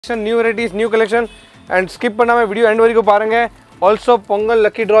New varieties, new collection, and skip பண்ணாம video end வரைக்கும் பாருங்க. Also Pongal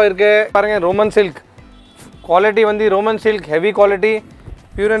lucky draw இருக்கு பாருங்க. Roman silk quality வந்து Roman silk heavy quality,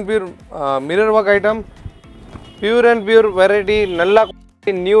 pure and pure mirror work item, pure and pure variety, நல்ல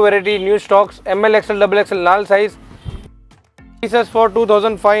new variety, new stocks, ML XL double XL 4 size pieces for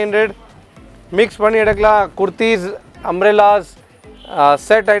 2500. mix பண்ணி எடுக்கலாம். kurtis, umbrellas,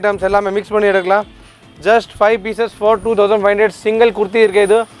 set items எல்லாமே mix பண்ணி எடுக்கலாம். Just 5 pieces for 2500. Single kurti irke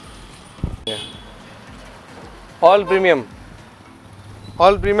idu. All premium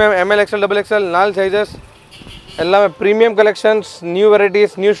ML XL double XL 4 sizes. Ellame premium collections, new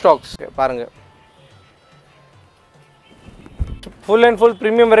varieties, new stocks. Parunga. Full and full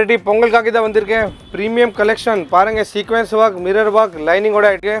premium variety Pongal kaaki da vandirke. Premium collection parunga, sequence work, mirror work, lining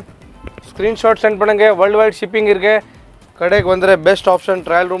oda irke. Screenshot send பண்ணுங்க. Worldwide shipping இருக்கு. கடைக்கு வந்தற best option,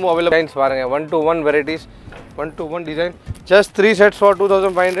 trial room available. Designs பாருங்க, 1 to 1 varieties, 1 to 1 design. Just 3 sets for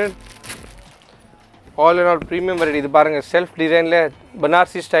 2500. All in all premium variety. இது பாருங்க, self design ல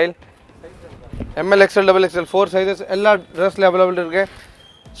Banarsi style. ML XL double XL 4 sizes எல்லா dressல available இருக்கு.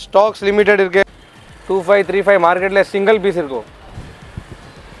 Stocks limited இருக்கு. 2535 மார்க்கெட்ல single piece இருக்கும்.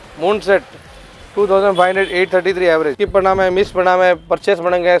 3 set 2500, 833 average. skip பண்ணாம மிஸ் பண்ணாம purchase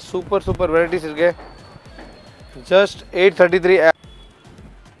பண்ணுங்க. super varieties இருக்கு. Just 833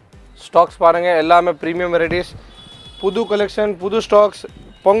 stocks பாருங்க, எல்லாமே premium varieties, புது collection, புது stocks.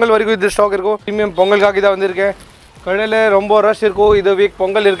 பொங்கல் வரைக்கும் இது ஸ்டாக் இருக்கும். premium பொங்கல் காக்கி தான் வந்திருக்கு. கடையில ரொம்ப ரஷ் இருக்கும். இது வீக்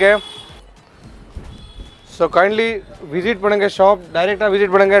பொங்கல் இருக்கு. so kindly visit பண்ணுங்க shop, டைரக்டா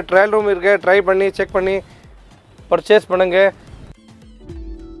visit பண்ணுங்க. trial room இருக்கு, ட்ரை பண்ணி செக் பண்ணி purchase பண்ணுங்க.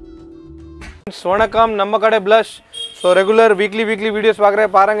 வணக்கம், நம்ம கடை blush. so regular weekly videos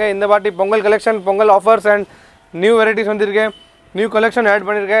பாருங்க. இந்த வாட்டி Pongal collection, Pongal offers and new varieties வந்திருக்கு. new collection add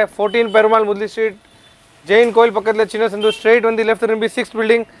பண்ணிருக்கேன். 14 பெருமாள் முதலி ஸ்ட்ரீட், ஜெயின் கோயில் பக்கத்துல சின்ன சந்து, ஸ்ட்ரைட் வந்து லெஃப்ட் திரும்பி 6th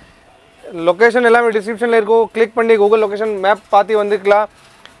பில்டிங். லொகேஷன் எல்லாமே டிஸ்கிரிப்ஷன்ல இருக்கும். கிளிக் பண்ணி கூகுள் லொகேஷன் மேப் பார்த்து வந்துக்கலாம்.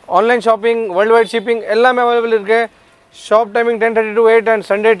 Online shopping, world wide shipping எல்லாமே அவைலபிள் இருக்கு. Shop timing 10:30 to 8 and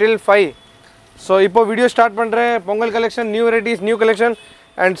Sunday till 5. So இப்போ வீடியோ ஸ்டார்ட் பண்ணுறேன். Pongal collection, new varieties, new collection,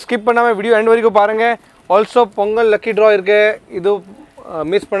 and skip பண்ணாமல் வீடியோ எண்ட் வரைக்கும் பாருங்கள். ஆல்சோ பொங்கல் லக்கி ட்ரா இருக்கு. இது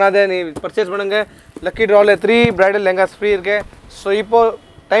மிஸ் பண்ணாத, நீ பர்ச்சேஸ் பண்ணுங்க. லக்கி ட்ராவில் 3 பிரைடல் லெஹங்காஸ் ஃப்ரீ இருக்கு. ஸோ இப்போது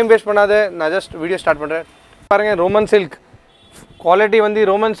டைம் வேஸ்ட் பண்ணாத, நான் ஜஸ்ட் வீடியோ ஸ்டார்ட் பண்ணுறேன். பாருங்கள், ரோமன் சில்க் குவாலிட்டி வந்து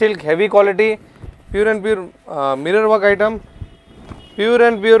Roman silk heavy quality, pure and pure mirror work item, pure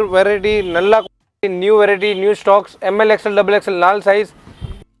and pure variety, நல்லா new variety, new stocks, ML XL double XL 4 size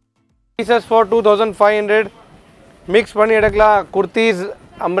pieces for 2500. Mix பண்ணி எடுக்கலாம். Kurtis,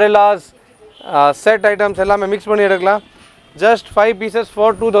 அம்ப்ரெல்லாஸ், set items எல்லாமே mix பண்ணி எடுக்கலாம். just 5 pieces for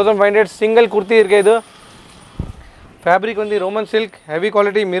 2500. single kurti இருக்கு. இது fabric வந்து Roman silk heavy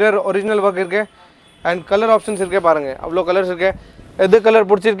quality, mirror original work இருக்கு. அண்ட் கலர் ஆப்ஷன்ஸ் இருக்கு பாருங்க, அவ்வளோ கலர்ஸ் இருக்கு. எது கலர்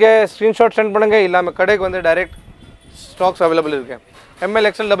பிடிச்சிருக்கு ஸ்க்ரீன்ஷாட் சென்ட் பண்ணுங்க. இல்லாமல் கடைக்கு வந்து டைரக்ட் ஸ்டாக்ஸ் அவைலபிள் இருக்கு. ML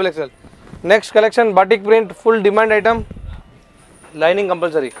XL double XL. Next collection batik print, full demand item, lining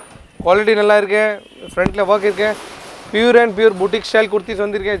compulsory, quality நல்லா இருக்கு. ஃப்ரண்ட்டில் ஒர்க் இருக்கு. Pure and pure boutique style kurtis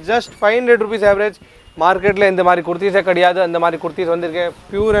வந்திருக்கு. Just 500 rupees average. மார்க்கெட்டில் இந்த மாதிரி குர்த்திஸே கிடையாது. அந்த மாதிரி குர்த்திஸ் வந்திருக்கு.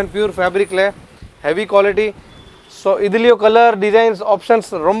 Pure and pure ஃபேப்ரிக்கில் heavy quality. So இதுலேயும் கலர், டிசைன்ஸ், ஆப்ஷன்ஸ்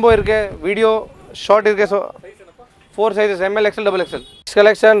ரொம்ப இருக்கு. வீடியோ ஷார்ட் இருக்கு. So 4 sizes ML XL double XL.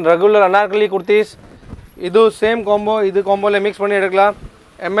 Collection regular Anarkali kurtis. இது சேம் காம்போ. இது காம்போவில் மிக்ஸ் பண்ணி எடுக்கலாம்.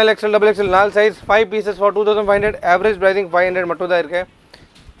 ML XL double XL 4 size, 5 pieces for 2500. Average pricing 500 மட்டும் தான் இருக்குது.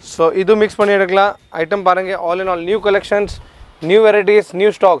 ஸோ இது மிக்ஸ் பண்ணி எடுக்கலாம். ஐட்டம் பாருங்கள், all in all new collections, new varieties,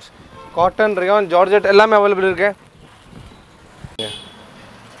 new stocks. Cotton, rayon, georgette எல்லாமே அவைலபிள் இருக்கு.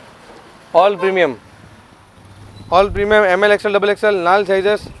 All premium ML XL double XL 4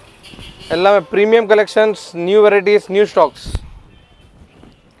 sizes எல்லாமே premium collections, new varieties, new stocks.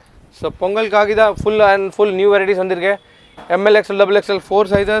 So Pongal காக்கி தான் full and full new varieties வந்திருக்கு. ML XL double XL 4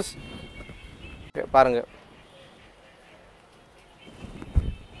 sizes பாருங்கள்.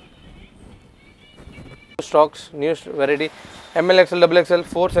 stocks, new variety, ML XL double XL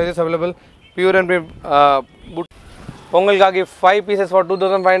 4 sizes available. Pure and pure Pongal kaaki 5 pieces for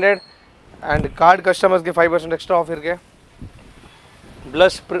 2500. and card customers ke 5% extra off irke.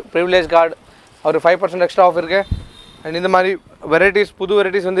 Blush privilege card और 5% extra off irke. and இந்த மாதிரி varieties, புது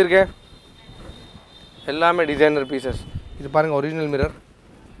varieties வந்திருக்கு. எல்லாமே designer pieces. இது பாருங்க, original mirror,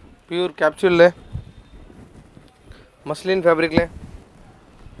 pure capsule ல, muslin fabric ல.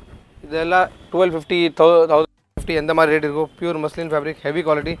 இதெல்லாம் 1250, 1050 எந்த மாதிரி ரேட் இருக்கும். Pure muslin fabric, heavy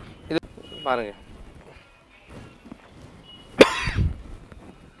quality. இது பாருங்கள்.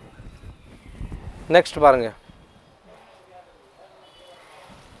 நெக்ஸ்ட் பாருங்கள்,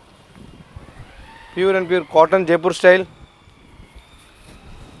 pure and pure cotton Jaipur style.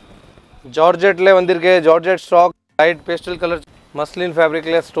 ஜார்ஜெட்ல வந்திருக்கு. Georgette stock, light pastel colour muslin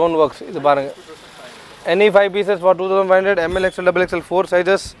ஃபேப்ரிக்ல stone works. இது பாருங்க. Any 5 pieces for 2500, ML XL double XL 4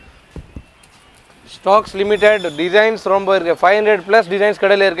 sizes. Stocks limited, designs ரொம்ப இருக்கு. 500 plus designs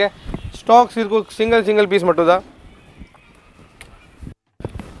கடையில இருக்கு. Stocks இருக்கு single piece மட்டும் தான்.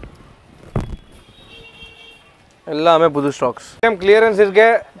 எல்லாமே புது ஸ்டாக்ஸ். கிளியரன்ஸ் இருக்கு.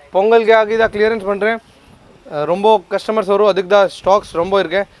 பொங்கலுக்கு ஆகி தான் கிளியரன்ஸ் பண்ணுறேன். ரொம்ப கஸ்டமர்ஸ் வரும், அதுக்கு தான் ஸ்டாக்ஸ் ரொம்ப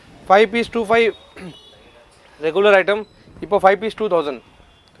இருக்கு. 5 piece 25 ரெகுலர் ஐட்டம். இப்போ 5 piece 2000,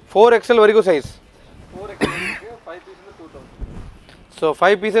 4XL வரைக்கும் சைஸ். 4XL இருக்கு, 5 piece 2000. So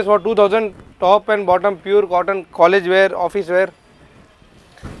 5 pieces for 2000, top and bottom pure cotton, college wear, office wear.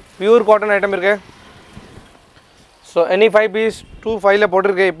 Pure cotton item இருக்கு. So any 5 piece 25 ல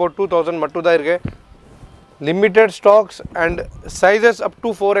போட்டுருக்கு. இப்போ 2000 மட்டும் தான் இருக்கு. Limited stocks and sizes up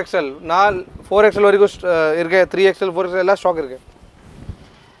to 4XL. நான் 4XL வரைக்கும் இருக்கு. 3XL 4XL எல்லாம் ஸ்டாக் இருக்கு.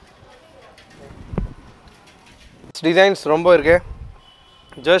 டிசைன்ஸ் ரொம்ப இருக்கு.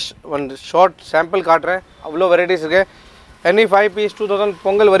 ஜஸ்ட் ஒன் ஷார்ட் சாம்பிள் காட்டுறேன். அவ்வளோ வெரைட்டிஸ் இருக்கு. எனி 5 piece 2000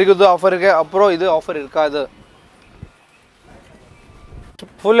 பொங்கல் வரைக்கும் ஆஃபர் இருக்கு. அப்புறம் இது ஆஃபர் இருக்காது.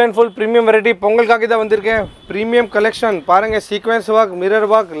 Full and full premium variety பொங்கலுக்காக தான் வந்திருக்கேன். ப்ரீமியம் கலெக்ஷன் பாருங்க. Sequence work, mirror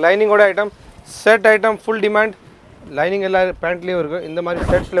work, லைனிங்கோட item, set item, full demand. Lining எல்லாம் பேண்ட்லேயும் இருக்குது. இந்த மாதிரி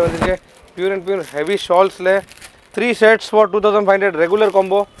செட்ஸில் வந்திருக்கு. Pure and pure heavy ஷால்ஸில் 3 sets for 2500 regular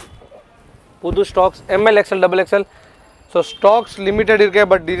combo. புது stocks ML XL double XL. So stocks limited இருக்கு.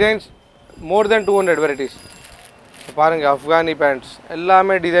 But designs more then 200 varieties. பாருங்கள். அஃப்கானி pants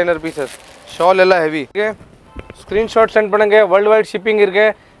எல்லாமே designer pieces. Shawl எல்லாம் ஹெவி. ஸ்க்ரீன்ஷாட் சென்ட் பண்ணுங்க. வேர்ல்டு வைட் ஷிப்பிங் இருக்கு.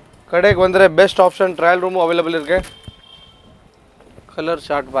 கடைக்கு வந்துற best option. Trial ரூமும் அவைலபிள் இருக்கு. கலர்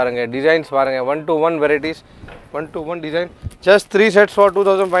ஷார்ட் பாருங்கள். டிசைன்ஸ் பாருங்கள். 1 to 1 varieties, 1 to 1 design. Just 3 sets for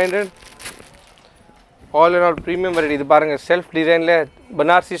 2500. All and all premium variety. இது பாருங்கள். செல்ஃப் டிசைனில்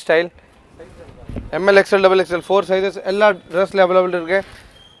Banarasi style. ML XL double XL 4 sizes எல்லா ட்ரெஸ்ல அவைலபிள் இருக்கு.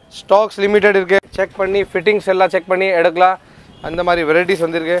 ஸ்டாக்ஸ் லிமிட்டட் இருக்கு. செக் பண்ணி ஃபிட்டிங்ஸ் எல்லாம் செக் பண்ணி எடுக்கலாம். அந்த மாதிரி வெரைட்டிஸ்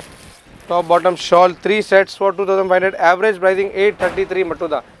வந்திருக்கு. Top bottom shawl 3 sets for 2500. Average pricing 833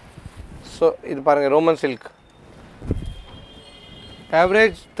 மட்டும் தான். ஸோ இது பாருங்கள். Roman silk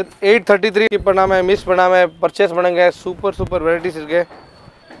average 833. இப்போ நாம மிஸ் பண்ணாமல் பர்ச்சேஸ் பண்ணுங்க. சூப்பர் வெரைட்டிஸ் இருக்கு.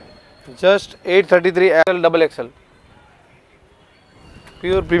 Just 833 XL double XL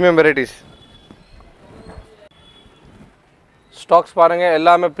pure premium varieties. Stocks பாருங்கள்.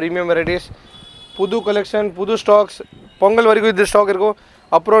 எல்லாமே ப்ரீமியம் வெரைட்டிஸ், புது கலெக்ஷன், புது ஸ்டாக்ஸ். பொங்கல் வரைக்கும் இது ஸ்டாக் இருக்கும்.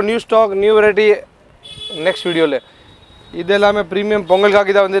 அப்புறம் new stock, new variety next வீடியோவில். இது எல்லாமே ப்ரீமியம்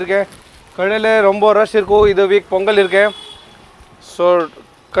பொங்கலுக்காக தான் வந்திருக்கேன். கடையில் ரொம்ப ரஷ் இருக்கும். இது வீக் பொங்கல் இருக்கேன். ஸோ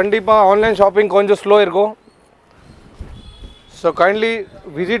கண்டிப்பாக ஆன்லைன் ஷாப்பிங் கொஞ்சம் ஸ்லோ இருக்கும். ஸோ கைண்ட்லி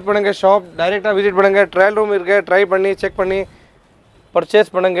விசிட் பண்ணுங்கள். ஷாப் டைரெக்டாக விசிட் பண்ணுங்கள். ட்ரையல் ரூம் இருக்கு. ட்ரை பண்ணி செக் பண்ணி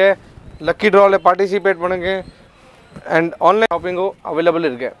பர்ச்சேஸ் பண்ணுங்கள். லக்கி ட்ராவில் பார்ட்டிசிபேட் பண்ணுங்கள். அண்ட் ஆன்லைன் ஷாப்பிங்கும் அவைலபிள்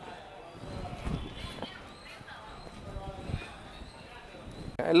இருக்கு.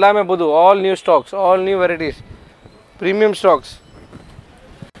 எல்லாமே புது. All new stocks, all new varieties, premium stocks.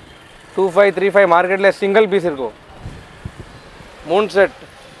 2535 மார்க்கெட்டில் சிங்கிள் பீஸ் இருக்கும். 3 set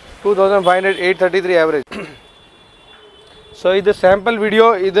 2500, 833 ஆவரேஜ். ஸோ இது சாம்பிள் வீடியோ.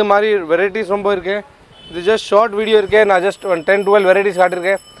 இது மாதிரி வெரைட்டிஸ் ரொம்ப இருக்கு. இது ஜஸ்ட் ஷார்ட் வீடியோ இருக்கு. நான் ஜஸ்ட் 10-12 வெரைட்டிஸ்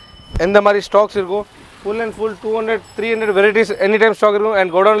காட்டியிருக்கேன். எந்த மாதிரி ஸ்டாக்ஸ் இருக்கும். Full and full 200-300 varieties any time stock இருக்கும்.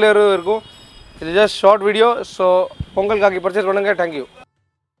 அண்ட் கோடவுன்லேயும் இருக்கும். இது just short video. So பொங்கலுக்காக purchase பண்ணுங்கள். தேங்க்யூ.